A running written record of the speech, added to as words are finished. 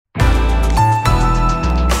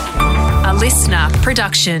listener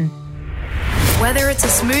production. Whether it's a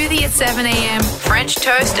smoothie at 7 a.m, French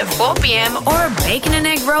toast at 4 p.m, or a bacon and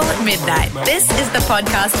egg roll at midnight, this is the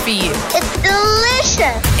podcast for you. It's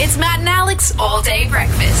delicious. It's Matt and Alex All Day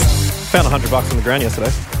Breakfast. Found $100 on the ground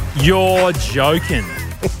yesterday. You're joking.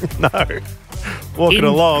 No. Walking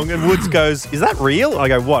along, and Woods goes, "Is that real?" I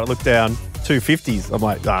go, "What?" I look down, 250s. I'm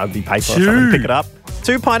like, it'd be paper or something. Pick it up.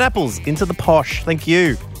 2 pineapples into the posh. Thank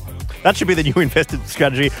you. That should be the new investment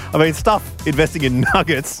strategy. I mean, stuff investing in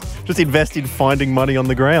nuggets. Just invest in finding money on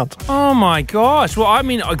the ground. Oh, my gosh. Well, I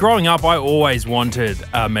mean, growing up, I always wanted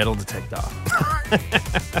a metal detector.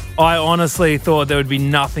 I honestly thought there would be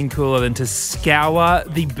nothing cooler than to scour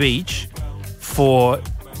the beach for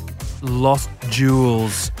lost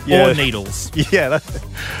jewels or needles. Yeah,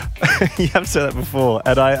 you have said that before.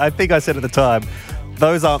 And I think I said at the time,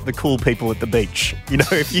 those aren't the cool people at the beach. You know,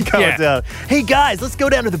 if you go down, hey guys, let's go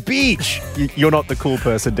down to the beach. You're not the cool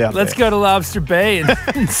person down there. Let's go to Lobster Bay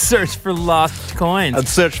and search for lost coins. And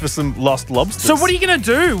search for some lost lobsters. So what are you going to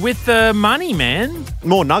do with the money, man?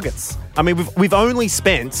 More nuggets. I mean, we've only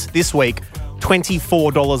spent this week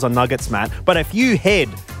 $24 on nuggets, Matt. But if you head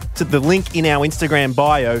to the link in our Instagram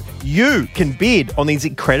bio, you can bid on these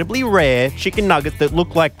incredibly rare chicken nuggets that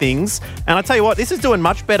look like things. And I tell you what, this is doing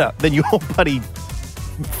much better than your bloody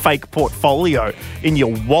fake portfolio in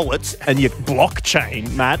your wallet and your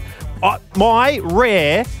blockchain, Matt. My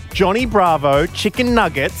rare Johnny Bravo chicken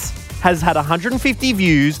nuggets has had 150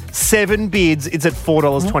 views, 7 bids. It's at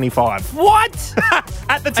 $4.25. What?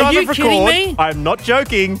 At the time Are you of record, kidding me? I'm not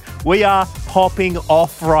joking. We are popping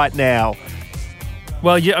off right now.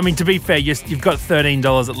 Well, I mean, to be fair, you've got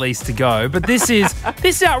 $13 at least to go. But this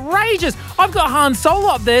is outrageous. I've got Han Solo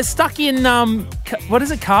up there stuck in, what is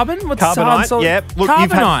it, carbon? What's Han Carbonite, Solo? yeah. Look,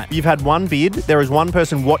 Carbonite. you've had one bid. There is one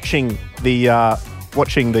person watching the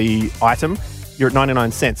item. You're at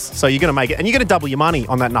 99 cents. So you're going to make it. And you're going to double your money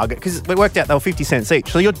on that nugget because it worked out they were 50 cents each.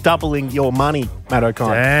 So you're doubling your money, Matt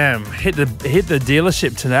O'Connor. Damn. Hit the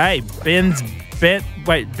dealership today.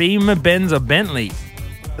 Beamer, Benz, or Bentley.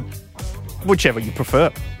 Whichever you prefer.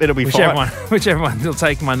 It'll be fine. Whichever one will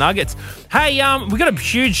take my nuggets. Hey, we got a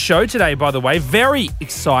huge show today, by the way. Very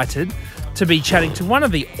excited to be chatting to one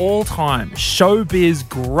of the all-time showbiz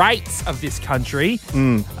greats of this country.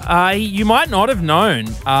 You might not have known,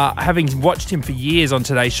 having watched him for years on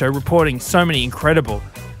Today's Show, reporting so many incredible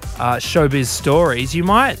showbiz stories.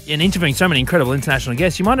 And interviewing so many incredible international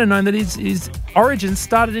guests, you might have known that his origins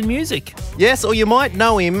started in music. Yes, or you might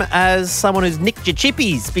know him as someone who's nicked your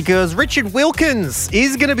chippies because Richard Wilkins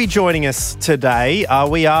is going to be joining us today.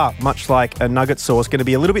 We are, much like a nugget sauce, going to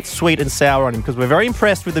be a little bit sweet and sour on him because we're very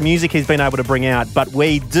impressed with the music he's been able to bring out, but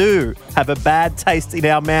we do have a bad taste in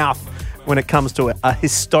our mouth when it comes to a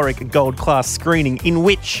historic gold-class screening in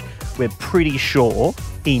which we're pretty sure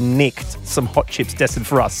he nicked some hot chips destined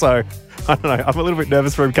for us. So, I don't know, I'm a little bit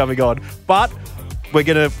nervous for him coming on. But we're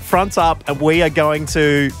going to front up and we are going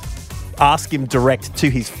to ask him direct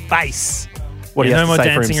to his face what he has to say for himself.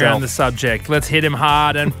 No more dancing around the subject. Let's hit him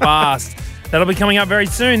hard and fast. That'll be coming up very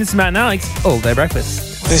soon. This is Matt and Alex, All Day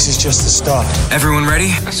Breakfast. This is just the start. Everyone ready?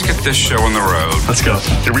 Let's get this show on the road. Let's go.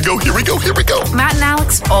 Here we go. Matt and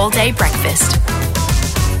Alex All Day Breakfast.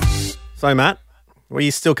 So, Matt, we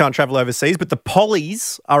still can't travel overseas, but the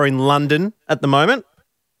Pollies are in London at the moment,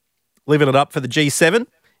 living it up for the G7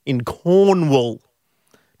 in Cornwall.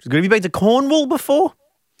 Have you been to Cornwall before?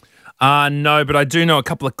 No, but I do know a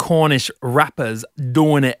couple of Cornish rappers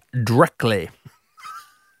doing it directly.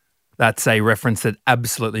 That's a reference that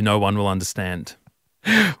absolutely no one will understand.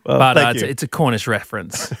 Well, but it's a Cornish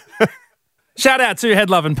reference. Shout out to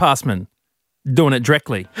Headlove and Passman doing it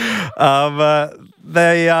directly.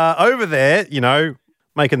 They are over there,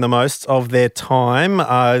 making the most of their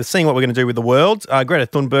time, seeing what we're going to do with the world. Greta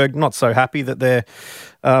Thunberg, not so happy that they're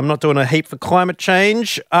not doing a heap for climate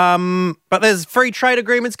change. But there's free trade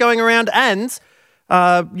agreements going around and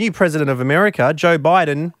new president of America, Joe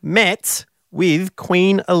Biden, met with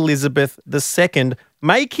Queen Elizabeth II,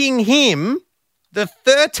 making him the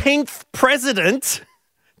 13th president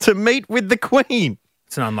to meet with the Queen.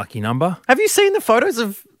 It's an unlucky number. Have you seen the photos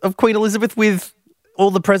of Queen Elizabeth with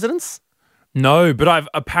all the presidents? No, but I've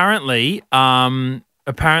apparently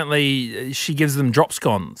she gives them drop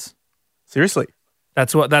scones. Seriously?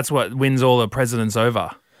 That's what wins all the presidents over.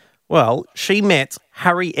 Well, she met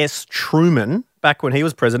Harry S. Truman back when he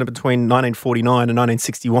was president between 1949 and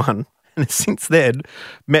 1961. And since then,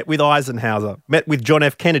 met with Eisenhower, met with John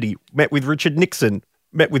F. Kennedy, met with Richard Nixon,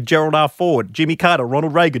 met with Gerald R. Ford, Jimmy Carter,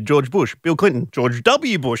 Ronald Reagan, George Bush, Bill Clinton, George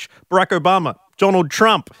W. Bush, Barack Obama, Donald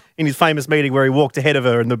Trump in his famous meeting where he walked ahead of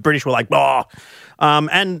her and the British were like, oh.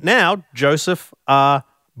 And now Joseph R.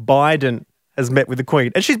 Biden has met with the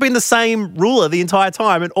Queen. And she's been the same ruler the entire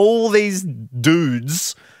time. And all these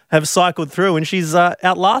dudes have cycled through and she's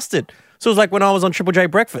outlasted. So it was like when I was on Triple J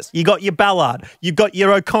Breakfast. You got your Ballard. You got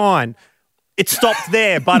your O'Kine. It stopped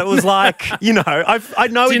there, but it was like, I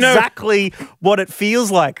know exactly what it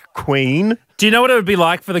feels like, Queen. Do you know what it would be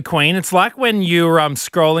like for the Queen? It's like when you're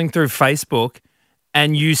scrolling through Facebook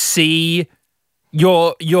and you see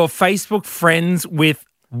your Facebook friends with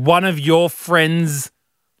one of your friends'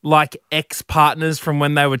 like ex-partners from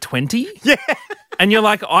when they were 20. Yeah. And you're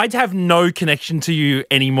like, I'd have no connection to you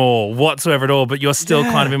anymore whatsoever at all, but you're still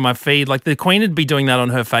kind of in my feed. Like the Queen would be doing that on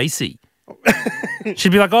her Facey.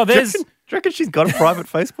 She'd be like, oh, there's... Do you reckon she's got a private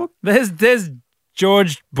Facebook? There's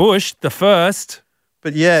George Bush the first.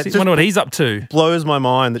 But yeah, I wonder what he's up to. Blows my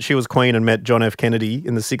mind that she was Queen and met John F. Kennedy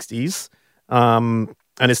in the 60s and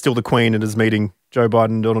is still the Queen and is meeting Joe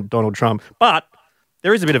Biden and Donald Trump. But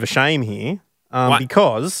there is a bit of a shame here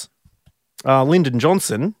because Lyndon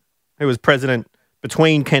Johnson, who was president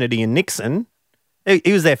between Kennedy and Nixon,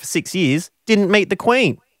 he was there for 6 years, didn't meet the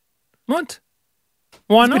Queen. What?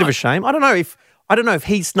 Why not? It's a bit of a shame. I don't know if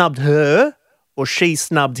he snubbed her or she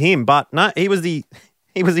snubbed him, but no, he was the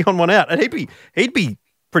on one out, and he'd be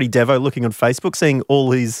pretty devo looking on Facebook, seeing all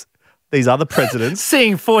these other presidents,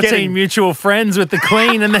 seeing 14 mutual friends with the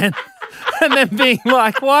Queen, and then being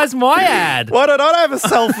like, "Why's my ad? Why don't I have a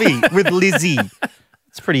selfie with Lizzie?"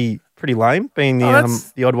 It's pretty lame, being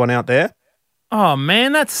the odd one out there. Oh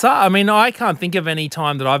man, that's. I mean, I can't think of any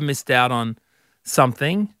time that I've missed out on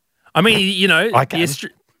something. I mean, I can.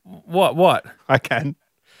 What? I can.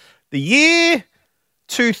 The year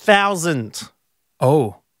 2000.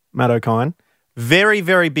 Oh, Matt O'Kine. Very,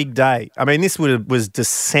 very big day. I mean, this was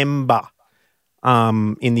December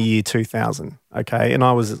in the year 2000, okay? And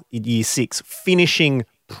I was in year 6, finishing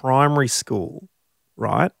primary school,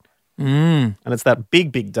 right? And it's that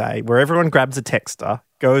big, big day where everyone grabs a texter,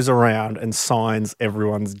 goes around and signs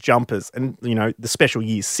everyone's jumpers and, the special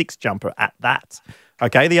year 6 jumper at that,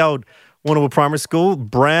 okay? The old Warrnambool Primary School,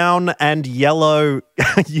 brown and yellow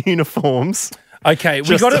uniforms. Okay,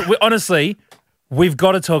 honestly, we've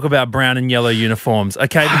got to talk about brown and yellow uniforms,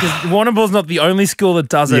 okay? Because Warrnambool's not the only school that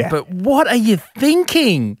does it, but what are you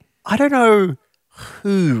thinking? I don't know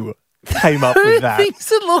who came up with that. Who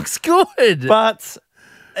thinks it looks good? But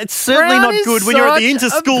it's certainly Brown not good when you're at the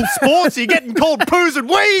inter-school sports. You're getting called poos and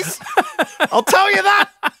wheeze. I'll tell you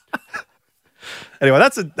that. Anyway,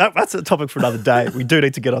 that's a topic for another day. We do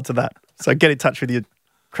need to get onto that. So get in touch with your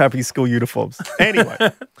crappy school uniforms. Anyway,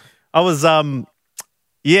 I was,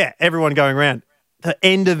 everyone going around. The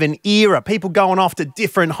end of an era. People going off to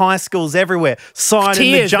different high schools everywhere,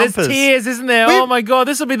 signing the jumpers. There's tears, isn't there? Oh, my God,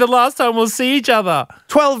 this will be the last time we'll see each other.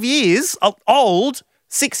 12 years, old,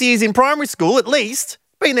 6 years in primary school at least,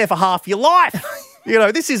 been there for half your life.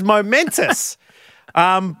 This is momentous.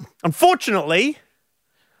 Unfortunately,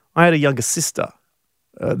 I had a younger sister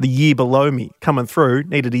the year below me coming through,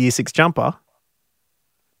 needed a year 6 jumper.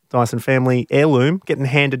 Dyson family heirloom getting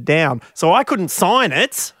handed down. So I couldn't sign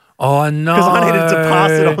it. Oh, no. Because I needed to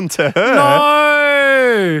pass it on to her.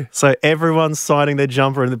 No. So everyone's signing their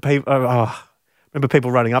jumper and the people, remember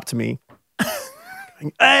people running up to me.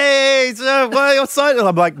 Going, hey, why are you signing?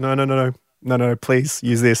 I'm like, no, please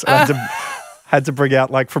use this. And I had to bring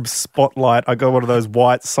out, like, from Spotlight, I got one of those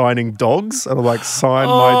white signing dogs and I'm like, sign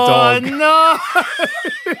my dog. Oh,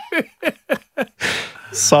 no.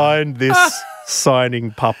 Sign this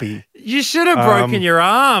signing puppy. You should have broken your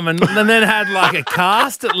arm and then had like a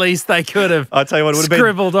cast at least they could have I tell you what, it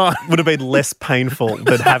scribbled on. Would have been less painful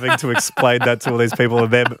than having to explain that to all these people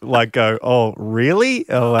and them like go, oh, really?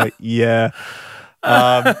 And I'm like, yeah.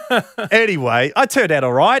 Anyway, I turned out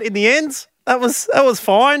all right in the end. That was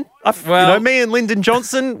fine. Me and Lyndon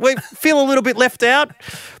Johnson, we feel a little bit left out,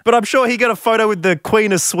 but I'm sure he got a photo with the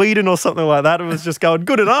Queen of Sweden or something like that. It was just going,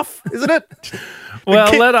 good enough, isn't it?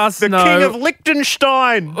 Let us know. The King of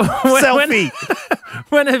Liechtenstein selfie.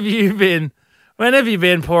 When have you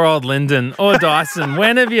been, poor old Lyndon or Dyson?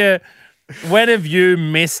 When have you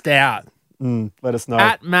missed out? Let us know.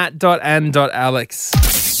 At matt.and.alex.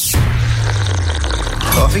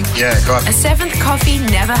 Coffee? Yeah, coffee. A 7th coffee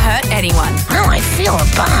never hurt anyone. Oh, I feel a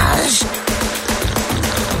buzz.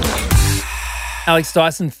 Alex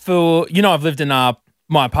Dyson, I've lived in my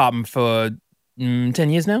apartment for 10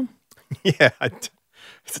 years now. Yeah, it's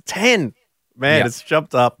 10. Man, It's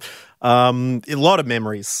jumped up. A lot of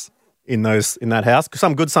memories in that house.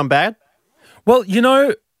 Some good, some bad. Well,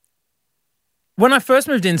 when I first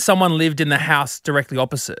moved in, someone lived in the house directly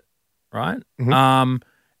opposite, right? Mm-hmm.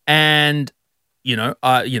 And it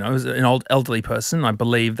was an old elderly person. I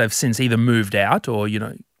believe they've since either moved out or,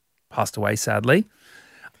 passed away, sadly.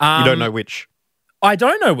 You don't know which. I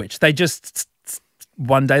don't know which. They just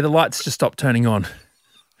one day the lights just stopped turning on.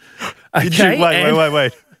 Did you,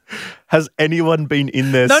 wait. Has anyone been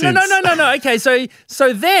in there since? No. Okay, so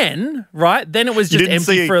then, right? Then it was just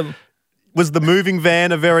empty for. Was the moving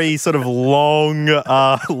van a very sort of long,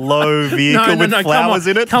 low vehicle with flowers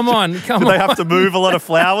in it? Come on. Did they have to move a lot of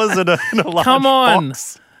flowers in a large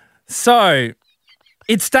box? So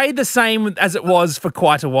it stayed the same as it was for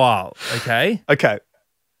quite a while, okay? Okay.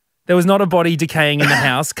 There was not a body decaying in the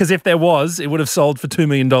house, because if there was, it would have sold for $2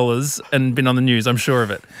 million and been on the news, I'm sure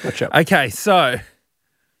of it. Gotcha. Okay, so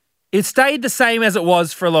it stayed the same as it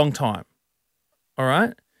was for a long time, all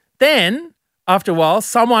right? Then, after a while,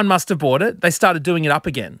 someone must have bought it. They started doing it up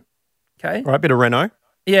again, okay? All right, bit of reno.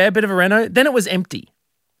 Yeah, a bit of a reno. Then it was empty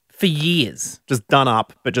for years. Just done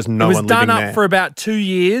up, but just no one living there. It was done up for about 2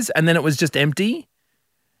 years, and then it was just empty.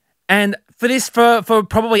 And for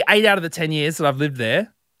probably 8 out of the 10 years that I've lived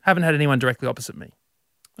there, haven't had anyone directly opposite me.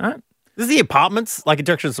 All right? Is the apartments like a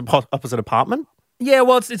direction opposite apartment? Yeah,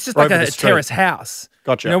 well, it's just like a terrace house.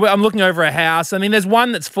 Gotcha. You know, I'm looking over a house. I mean, there's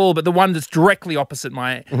one that's full, but the one that's directly opposite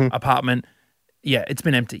my apartment, yeah, it's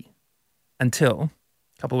been empty until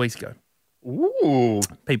a couple of weeks ago. Ooh.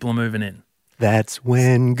 People are moving in. That's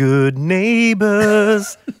when good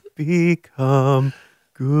neighbors become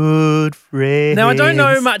good friends. Now, I don't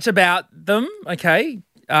know much about them, okay?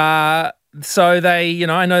 So they, you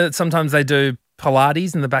know, I know that sometimes they do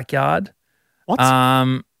Pilates in the backyard. What?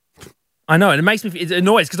 I know, and it makes me, it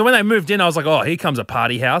annoys, because when they moved in, I was like, oh, here comes a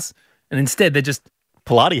party house. And instead, they're just...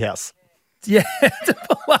 Pilates house. Yeah, it's a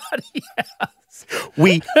Pilates house.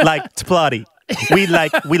 We like to party. We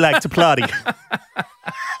like to party.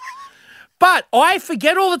 But I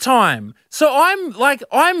forget all the time. So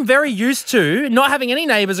I'm very used to not having any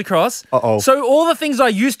neighbours across. Uh-oh. So all the things I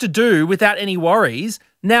used to do without any worries,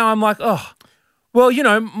 now I'm like, oh, well, you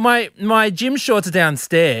know, my gym shorts are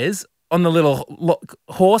downstairs on the little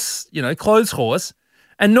horse, you know, clothes horse,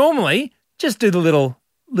 and normally just do the little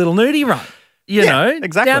nudie run. You know,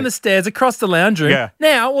 exactly. Down the stairs, across the lounge room. Yeah.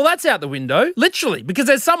 Now, well, that's out the window, literally, because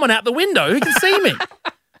there's someone out the window who can see me.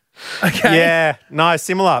 Okay. Yeah, no,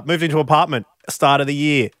 similar. Moved into an apartment, start of the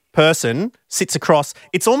year. Person sits across.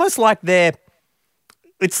 It's almost like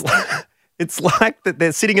it's like that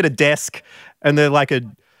they're sitting at a desk and they're like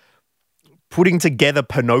putting together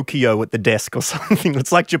Pinocchio at the desk or something.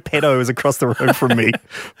 It's like Geppetto is across the room from me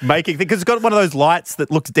making things. Because it's got one of those lights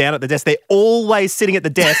that looks down at the desk. They're always sitting at the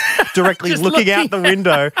desk directly looking out the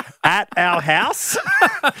window at our house.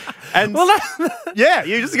 And yeah,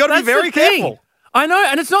 you just got to be very careful. I know,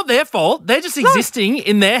 and it's not their fault. They're just existing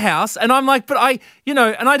in their house. And I'm like, but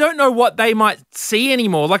and I don't know what they might see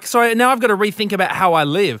anymore. Like, so now I've got to rethink about how I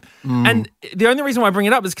live. And the only reason why I bring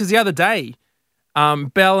it up is because the other day,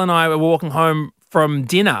 Belle and I were walking home from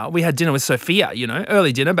dinner. We had dinner with Sophia, you know,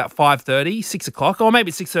 early dinner, about 5:30, 6 o'clock, or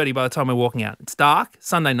maybe 6:30 by the time we're walking out. It's dark,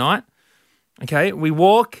 Sunday night. Okay, we're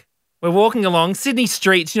walking along Sydney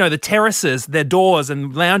streets, you know, the terraces, their doors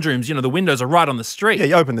and lounge rooms, you know, the windows are right on the street. Yeah,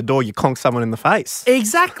 you open the door, you conk someone in the face.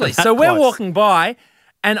 Exactly. So we're walking by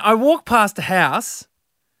and I walk past a house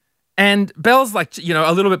and Belle's like, you know,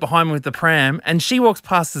 a little bit behind me with the pram and she walks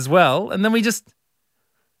past as well. And then we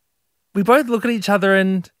both look at each other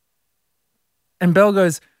and Belle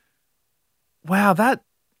goes, wow, that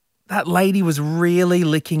lady was really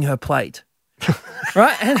licking her plate.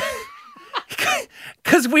 Right? And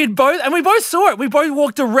because we both saw it. We both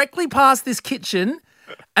walked directly past this kitchen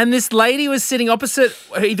and this lady was sitting opposite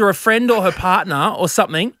either a friend or her partner or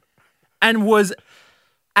something and was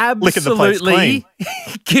absolutely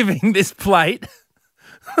giving this plate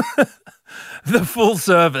the full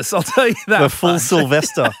service. I'll tell you that. The full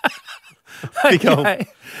Sylvester. Okay.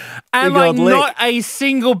 And like not a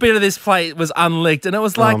single bit of this plate was unlicked. And it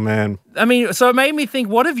was like, oh man. I mean, so it made me think,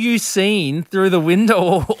 what have you seen through the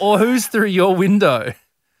window or who's through your window?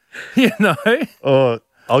 You know? Or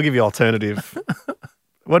I'll give you alternative.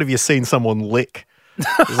 What have you seen someone lick?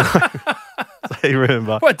 So you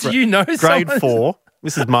remember. What, do you know Grade 4,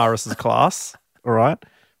 Mrs. Morris's class, all right?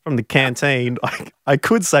 From the canteen. I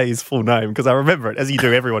could say his full name because I remember it, as you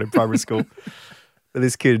do everyone in primary school. But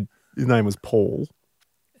this kid, his name was Paul.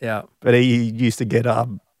 Yeah. But he used to get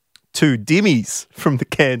 2 dimmies from the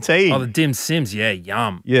canteen. Oh, the dim sims, yeah,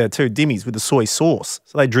 yum. Yeah, 2 dimmies with the soy sauce.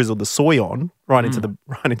 So they drizzled the soy on right into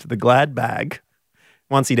the Glad bag.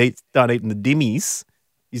 Once he'd done eating the dimmies,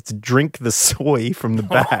 he used to drink the soy from the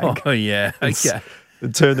bag. Oh yeah, okay.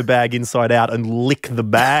 turn the bag inside out and lick the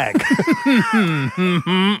bag. And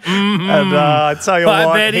I tell you I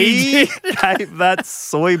what, bet he gave that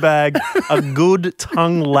soy bag a good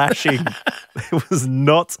tongue lashing. There was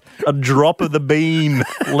not a drop of the bean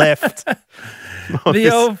left. The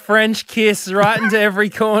old French kiss right into every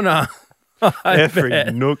corner. Every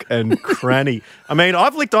nook and cranny. I mean,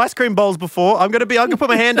 I've licked ice cream bowls before. I'm going to put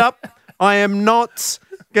my hand up. I am not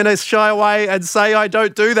going to shy away and say I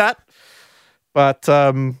don't do that. But,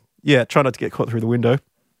 yeah, try not to get caught through the window.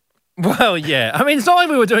 Well, yeah. I mean, it's not like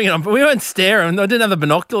we were doing it on, we weren't staring. I didn't have the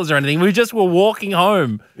binoculars or anything. We just were walking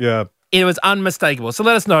home. Yeah. It was unmistakable. So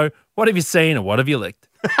let us know, what have you seen or what have you licked?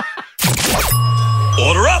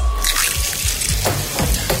 Order up!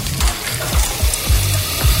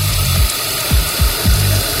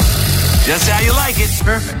 Just how you like it.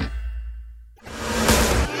 Perfect.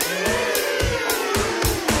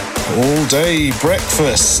 All day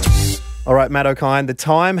breakfast. All right, Matt O'Kine, the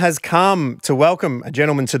time has come to welcome a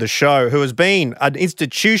gentleman to the show who has been an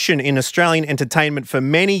institution in Australian entertainment for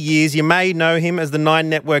many years. You may know him as the Nine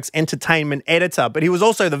Network's entertainment editor, but he was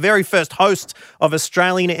also the very first host of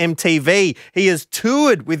Australian MTV. He has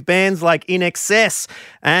toured with bands like In Excess,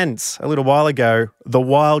 and a little while ago, The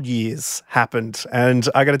Wild Years happened. And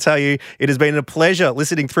I got to tell you, it has been a pleasure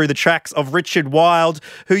listening through the tracks of Richard Wild,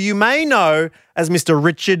 who you may know as Mr.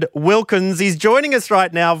 Richard Wilkins. He's joining us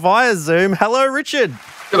right now via Zoom. Hello, Richard.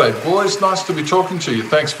 G'day, boys. Nice to be talking to you.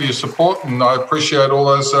 Thanks for your support, and I appreciate all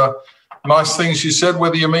those nice things you said,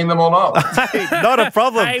 whether you mean them or not. Hey, not a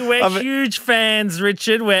problem. Hey, we're huge fans,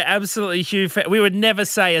 Richard. We're absolutely huge fans. We would never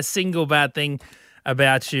say a single bad thing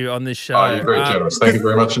about you on this show. Oh, you're very generous. Thank you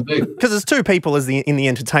very much indeed. Because there's two people in the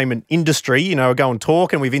entertainment industry, you know, go and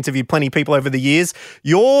talk, and we've interviewed plenty of people over the years.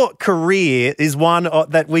 Your career is one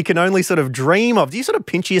that we can only sort of dream of. Do you sort of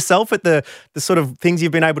pinch yourself at the sort of things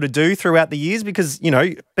you've been able to do throughout the years? Because, you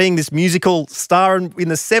know, being this musical star in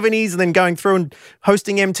the 70s and then going through and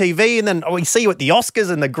hosting MTV, and then we see you at the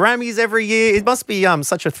Oscars and the Grammys every year. It must be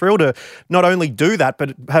such a thrill to not only do that,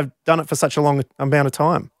 but have done it for such a long amount of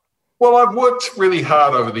time. Well, I've worked really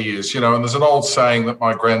hard over the years, you know, and there's an old saying that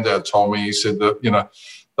my granddad told me. He said that, you know,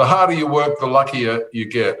 the harder you work, the luckier you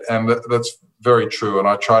get. And that's very true. And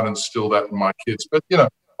I try to instill that in my kids. But, you know,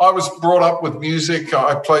 I was brought up with music.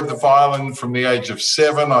 I played the violin from the age of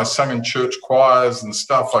 7. I sang in church choirs and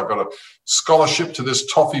stuff. I got a scholarship to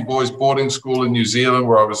this Toffee Boys boarding school in New Zealand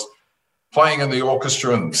where I was playing in the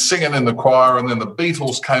orchestra and singing in the choir. And then the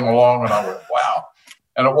Beatles came along and I went, wow.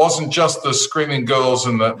 And it wasn't just the screaming girls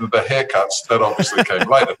and the haircuts that obviously came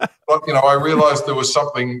later. But, you know, I realized there was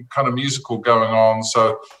something kind of musical going on.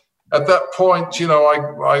 So at that point, you know,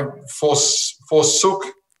 I forsook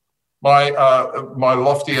my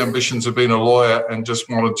lofty ambitions of being a lawyer and just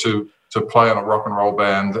wanted to play in a rock and roll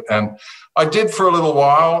band. And I did for a little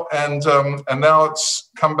while, and now it's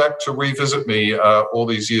come back to revisit me all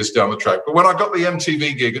these years down the track. But when I got the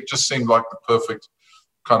MTV gig, it just seemed like the perfect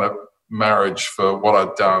kind of marriage for what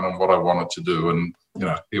I'd done and what I wanted to do, and you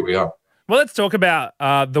know, here we are. Well, let's talk about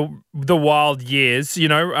the Wild Years. You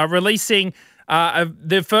know, releasing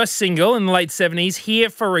their first single in the late 70s, "Here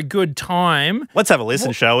for a Good Time." Let's have a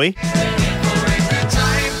listen, shall we?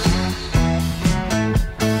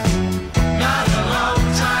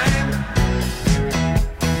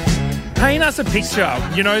 Paint us a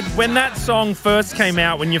picture. You know, when that song first came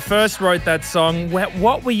out, when you first wrote that song,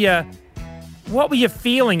 what were you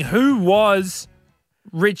feeling? Who was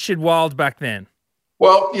Richard Wild back then?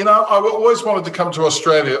 Well, you know, I always wanted to come to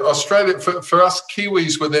Australia. Australia, for us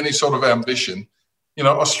Kiwis with any sort of ambition, you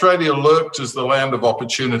know, Australia lurked as the land of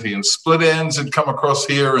opportunity, and Split Enz had come across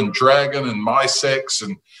here, and Dragon and My Sex,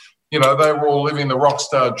 and, you know, they were all living the rock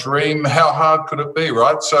star dream. How hard could it be,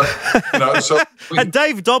 right? So, you know, Had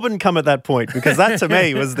Dave Dobbin come at that point? Because that, to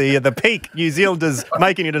me, was the peak New Zealanders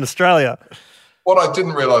making it in Australia. What I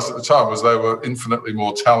didn't realise at the time was they were infinitely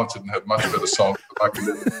more talented and had much better songs than I could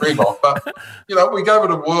ever dream of. But, you know, we gave it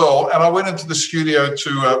a whirl, and I went into the studio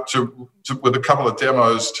to with a couple of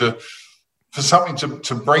demos for something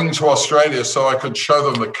to bring to Australia so I could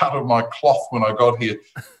show them the cut of my cloth when I got here.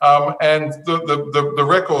 And the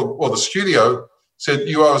record, or the studio, said,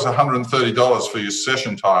 "You owe us $130 for your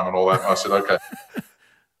session time," and all that. And I said, "Okay."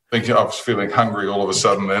 Thinking I was feeling hungry all of a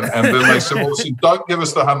sudden then. And then they said, "Well, listen, don't give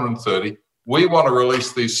us the $130. We want to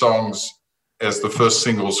release these songs as the first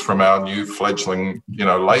singles from our new fledgling, you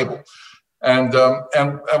know, label." And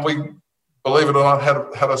we, believe it or not,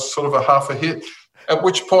 had a sort of a half a hit. At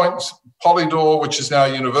which point, Polydor, which is now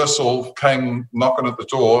Universal, came knocking at the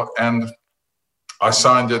door, and I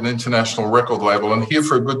signed an international record label. And Here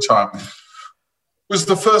for a Good Time was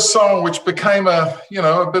the first song which became a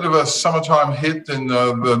bit of a summertime hit in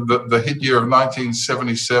the hit year of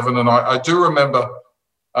 1977. And I do remember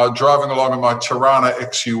driving along in my Tirana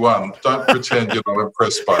XU1. Don't pretend you're not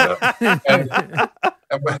impressed by that. And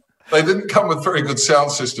they didn't come with very good sound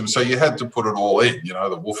systems, so you had to put it all in,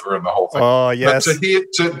 the woofer and the whole thing. Oh, yes.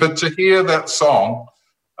 But to hear that song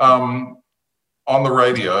on the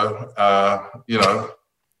radio,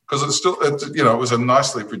 because it was a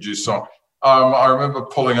nicely produced song. I remember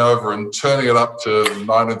pulling over and turning it up to 9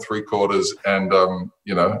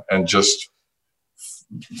 3/4 and just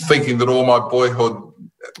thinking that all my boyhood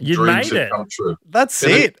dreams had come true. That's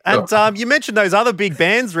it. And you mentioned those other big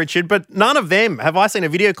bands, Richard, but none of them have I seen a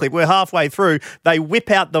video clip where halfway through they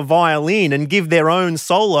whip out the violin and give their own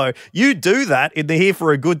solo. You do that in the Here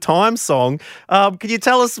for a Good Time song. Can you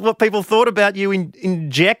tell us what people thought about you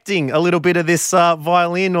injecting a little bit of this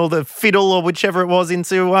violin or the fiddle or whichever it was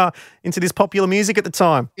into this popular music at the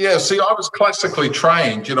time? Yeah, see, I was classically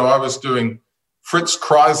trained. I was doing Fritz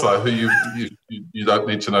Kreisler, who you don't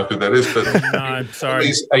need to know who that is, but no, I'm sorry.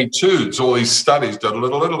 These etudes, all these studies, and then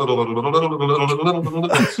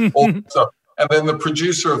the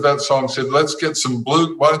producer of that song said, "Let's get some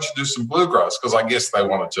why don't you do some bluegrass?" Because I guess they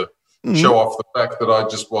wanted to show off the fact that I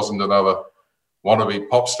just wasn't another wannabe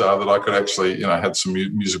pop star, that I could actually, had some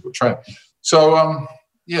musical training. So,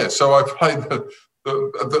 so I played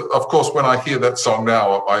of course, when I hear that song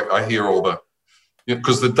now, I hear all the.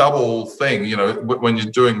 Because the double thing, when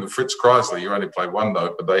you're doing the Fritz Kreisler, you only play one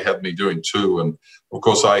note, but they had me doing two. And, of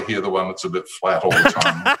course, I hear the one that's a bit flat all the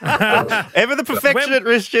time. Ever the perfectionist,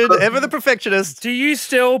 Richard. Ever the perfectionist. Do you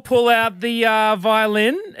still pull out the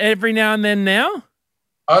violin every now and then now?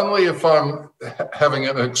 Only if I'm having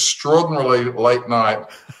an extraordinarily late night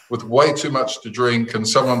with way too much to drink and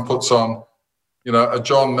someone puts on, a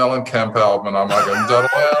John Mellencamp album, and I'm like,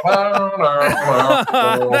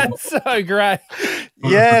 that's so great.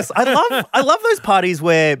 Yes, I love those parties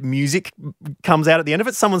where music comes out at the end of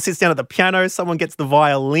it. Someone sits down at the piano, someone gets the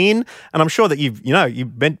violin, and I'm sure that you've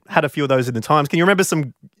had a few of those in the times. Can you remember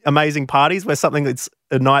some amazing parties where it's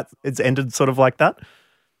ended sort of like that?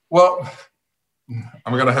 Well,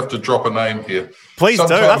 I'm going to have to drop a name here. Please do.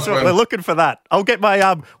 That's what we're looking for. That I'll get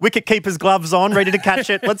my wicket keeper's gloves on, ready to catch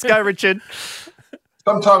it. Let's go, Richard.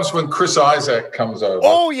 Sometimes when Chris Isaak comes over.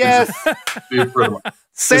 Oh, yes.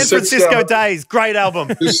 San Francisco Days, great album.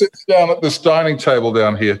 He sits down at this dining table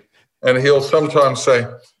down here, and he'll sometimes say,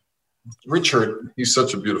 "Richard," he's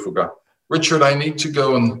such a beautiful guy. "Richard,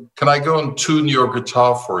 can I go and tune your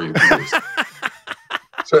guitar for you, please?"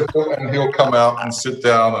 And he'll come out and sit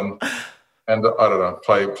down and I don't know,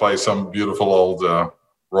 play some beautiful old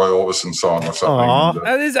Roy Orbison song or something.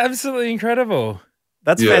 That is absolutely incredible.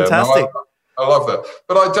 That's fantastic. No, I love that.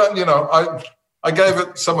 But I don't, I gave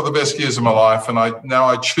it some of the best years of my life, and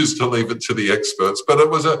I choose to leave it to the experts. But it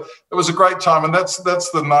was a great time, and that's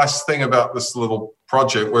the nice thing about this little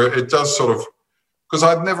project, where it does sort of, because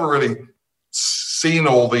I'd never really seen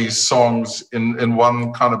all these songs in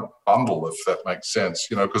one kind of bundle, if that makes sense,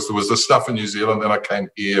 because there was the stuff in New Zealand, then I came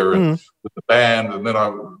here and with the band, and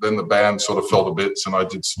then the band sort of fell to bits, and I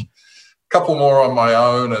did a couple more on my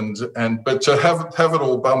own, but to have it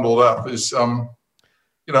all bundled up is, I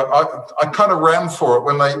kind of ran for it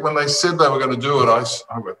when they said they were going to do it. I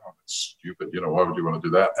went, "Oh, that's stupid. Why would you want to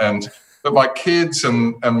do that?" But my kids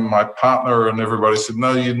and my partner and everybody said,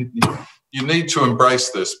 "No, you need to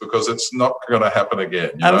embrace this, because it's not going to happen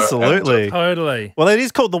again." Absolutely. Totally. Well, it is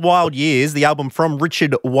called The Wild Years, the album from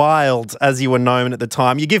Richard Wild, as you were known at the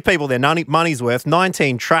time. You give people their money's worth,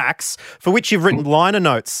 19 tracks, for which you've written liner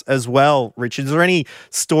notes as well, Richard. Is there any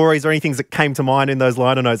stories or any things that came to mind in those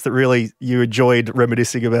liner notes that really you enjoyed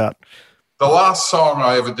reminiscing about? The last song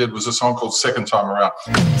I ever did was a song called Second Time Around.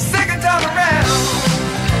 Second time around.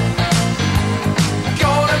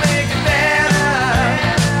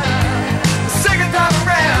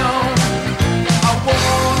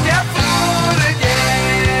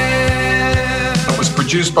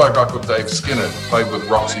 Produced by a guy called Dave Skinner, played with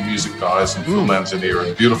Roxy Music guys and Phil Manzanera,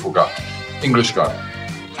 and beautiful guy, English guy.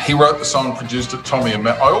 He wrote the song, produced it, Tommy and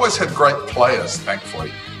Matt. I always had great players,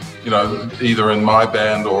 thankfully, either in my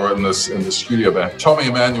band or in the studio band. Tommy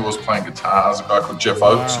Emmanuel was playing guitars, a guy called Jeff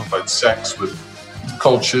Oakes who played sax with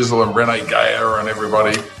Cole Chisel and Renee Gayer and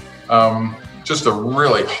everybody. Just a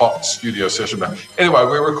really hot studio session band. Anyway,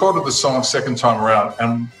 we recorded the song Second Time Around,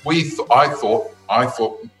 and I thought,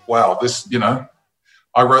 wow, this,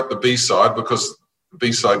 I wrote the B-side, because the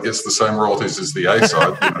B-side gets the same royalties as the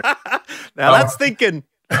A-side. Now that's thinking.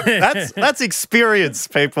 That's experience,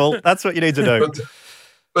 people. That's what you need to do.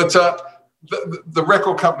 But the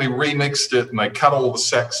record company remixed it and they cut all the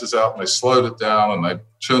saxes out and they slowed it down and they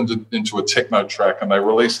turned it into a techno track and they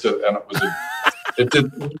released it and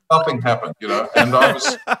nothing happened, And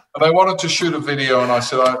they wanted to shoot a video and I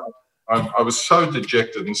said I was so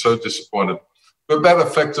dejected and so disappointed, but that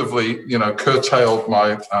effectively, curtailed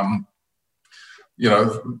my,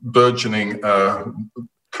 burgeoning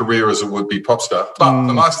career as a would-be pop star. But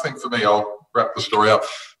the nice thing for me, I'll wrap the story up,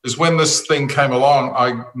 is when this thing came along,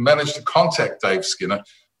 I managed to contact Dave Skinner,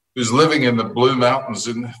 who's living in the Blue Mountains.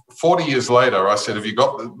 And 40 years later, I said, "Have you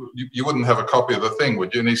got? You wouldn't have a copy of the thing,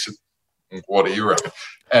 would you?" And he said, "What do you reckon?"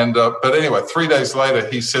 And but anyway, 3 days later,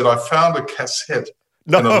 he said, "I found a cassette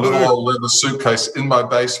in a little old leather suitcase in my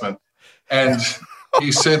basement," and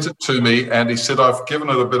he sent it to me. And he said, "I've given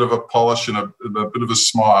it a bit of a polish and a bit of a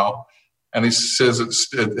smile." And he said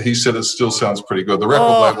it still sounds pretty good. The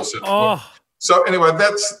record label said. So anyway,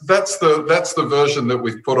 that's the version that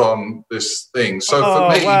we've put on this thing. So for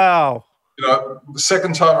me, wow. The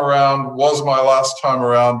second time around was my last time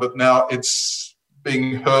around, but now it's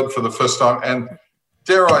being heard for the first time, and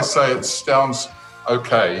dare I say, it sounds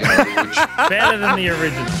okay. Better than the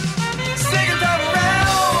original. Second time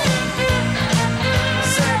around.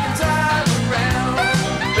 Second time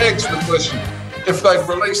around. Begs the question. If they'd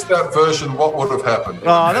released that version, what would have happened?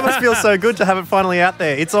 Oh, that must feel so good to have it finally out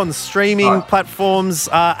there. It's on streaming platforms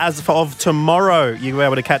as of tomorrow. You'll be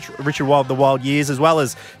able to catch Richard Wild, The Wild Years, as well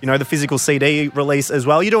as, the physical CD release as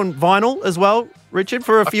well. You're doing vinyl as well, Richard,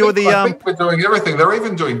 for a few of the... I think we're doing everything. They're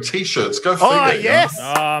even doing T-shirts. Go figure. Oh, yes.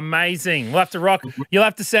 Oh, amazing. We'll have to rock. You'll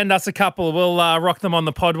have to send us a couple. We'll rock them on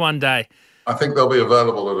the pod one day. I think they'll be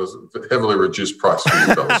available at a heavily reduced price for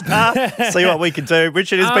you guys. See what we can do.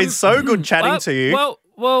 Richard, it's been so good chatting to you.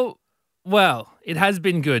 Well, it has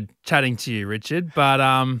been good chatting to you, Richard. But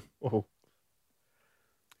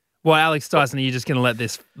Alex Dyson, are you just going to let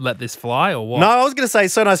this fly or what? No, I was going to say,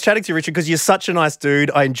 so nice chatting to you, Richard, because you're such a nice dude.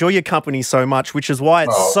 I enjoy your company so much, which is why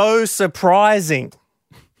it's so surprising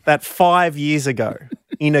that 5 years ago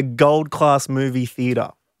in a gold-class movie theatre,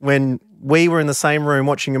 when we were in the same room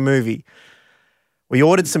watching a movie, we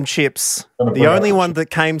ordered some chips. The only one that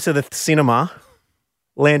came to the cinema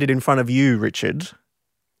landed in front of you, Richard.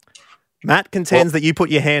 Matt contends that you put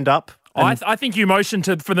your hand up. I think you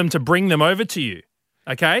motioned for them to bring them over to you,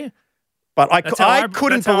 okay? But I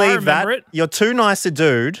couldn't believe that. You're too nice a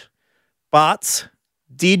dude, but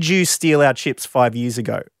did you steal our chips 5 years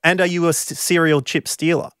ago? And are you a serial chip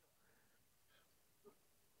stealer?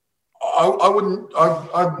 I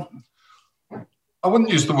wouldn't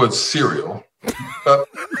use the word serial, but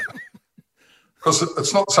because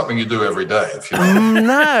it's not something you do every day. If you know.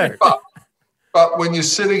 No. But when you're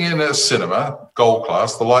sitting in a cinema, gold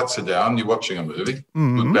class, the lights are down, you're watching a movie,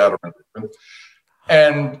 good, bad, or indifferent,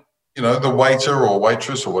 and the waiter or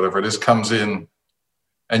waitress or whatever it is comes in,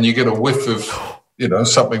 and you get a whiff of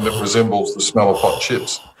something that resembles the smell of hot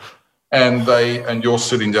chips, and you're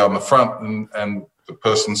sitting down the front, and the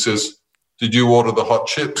person says, "Did you order the hot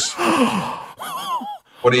chips?"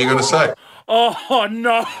 What are you going to say? Oh,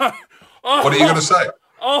 no. What are you going to say?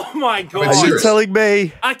 Oh, my God. Are you telling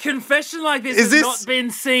me? A confession like this has not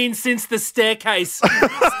been seen since the staircase.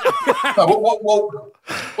 Well,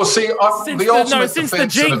 see, the ultimate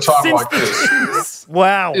defense in a time like this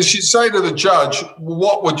wow. is you say to the judge,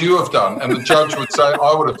 "What would you have done?" And the judge would say,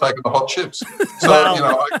 "I would have taken the hot chips."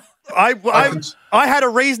 So, I had a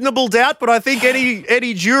reasonable doubt, but I think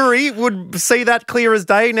any jury would see that clear as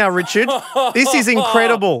day now, Richard. This is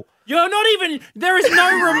incredible. You're not even, there is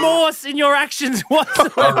no remorse in your actions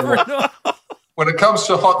whatsoever. When it comes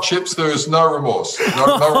to hot chips, there is no remorse. No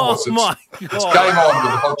remorse. It's game on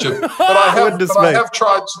with the hot chip.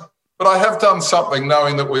 But I have done something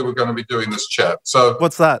knowing that we were going to be doing this chat. So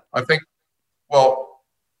what's that? I think,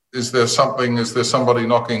 is there somebody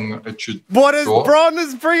knocking at your What is door? Bron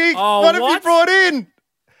is bringing? What have you brought in?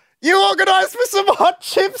 You organised for some hot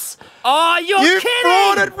chips. Oh, you're kidding. You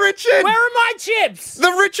brought it, Richard. Where are my chips?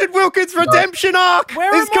 The Richard Wilkins redemption arc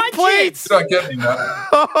is complete. You don't get me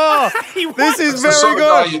now. This is It's very the sort good.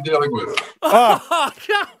 of guy you're dealing with.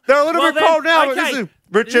 They're a little bit cold now. Okay.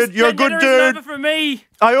 But Richard, you're a good dude. Over for me.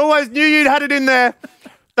 I always knew you'd had it in there.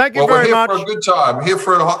 Thank you we're very here much. for a good time. Here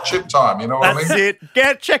for a hot chip time. You know what That's I mean?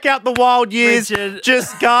 it. Check out The Wild Years. Richard.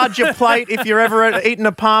 Just guard your plate if you're ever eating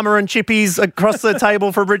a Parma and chippies across the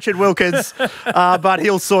table from Richard Wilkins. But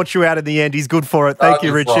he'll sort you out in the end. He's good for it. Thank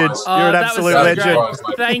you, Richard. flies. You're an that was absolute so legend.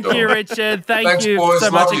 great. Thank you, Richard. Thanks, you boys.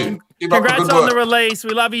 so much. Love you. Keep up the Congrats good on the work. release.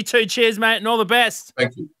 We love you too. Cheers, mate, and all the best.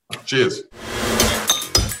 Thank you. Cheers.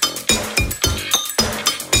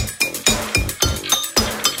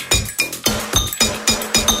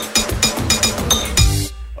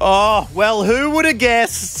 Oh, Well, who would have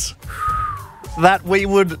guessed that we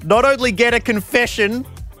would not only get a confession,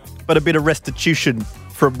 but a bit of restitution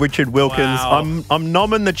from Richard Wilkins. Wow. I'm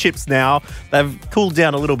nomming the chips now. They've cooled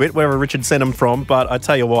down a little bit wherever Richard sent them from, but I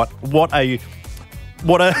tell you what a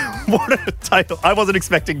tale. I wasn't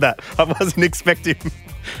expecting that. I wasn't expecting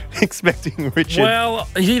Richard. Well,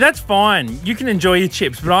 yeah, that's fine. You can enjoy your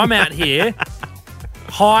chips, but I'm out here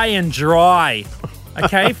high and dry,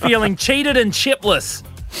 okay, feeling cheated and chipless.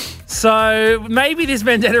 So maybe this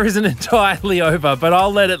vendetta isn't entirely over, but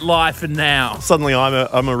I'll let it lie for now. Suddenly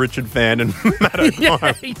I'm a Richard fan and Matt O'Kine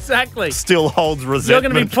Yeah, exactly. still holds You're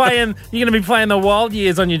resentment. going to be playing the Wild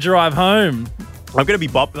Years on your drive home. I'm going to be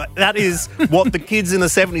bop. That is what the kids in the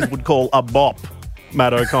 70s would call a bop,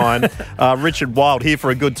 Matt O'Kine. Richard Wild here for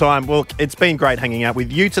a good time. Well, it's been great hanging out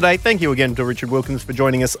with you today. Thank you again to Richard Wilkins for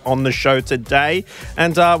joining us on the show today.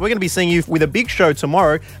 And we're going to be seeing you with a big show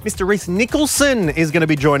tomorrow. Mr. Reece Nicholson is going to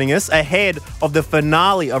be joining us ahead of the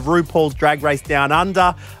finale of RuPaul's Drag Race Down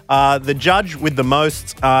Under. The judge with the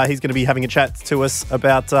most, he's going to be having a chat to us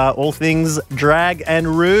about all things drag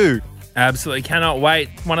and Ru. Absolutely cannot wait.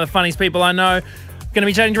 One of the funniest people I know. Going to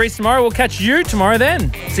be chatting to Reece tomorrow. We'll catch you tomorrow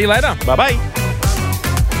then. See you later. Bye-bye.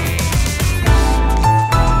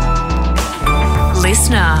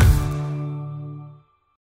 Listener.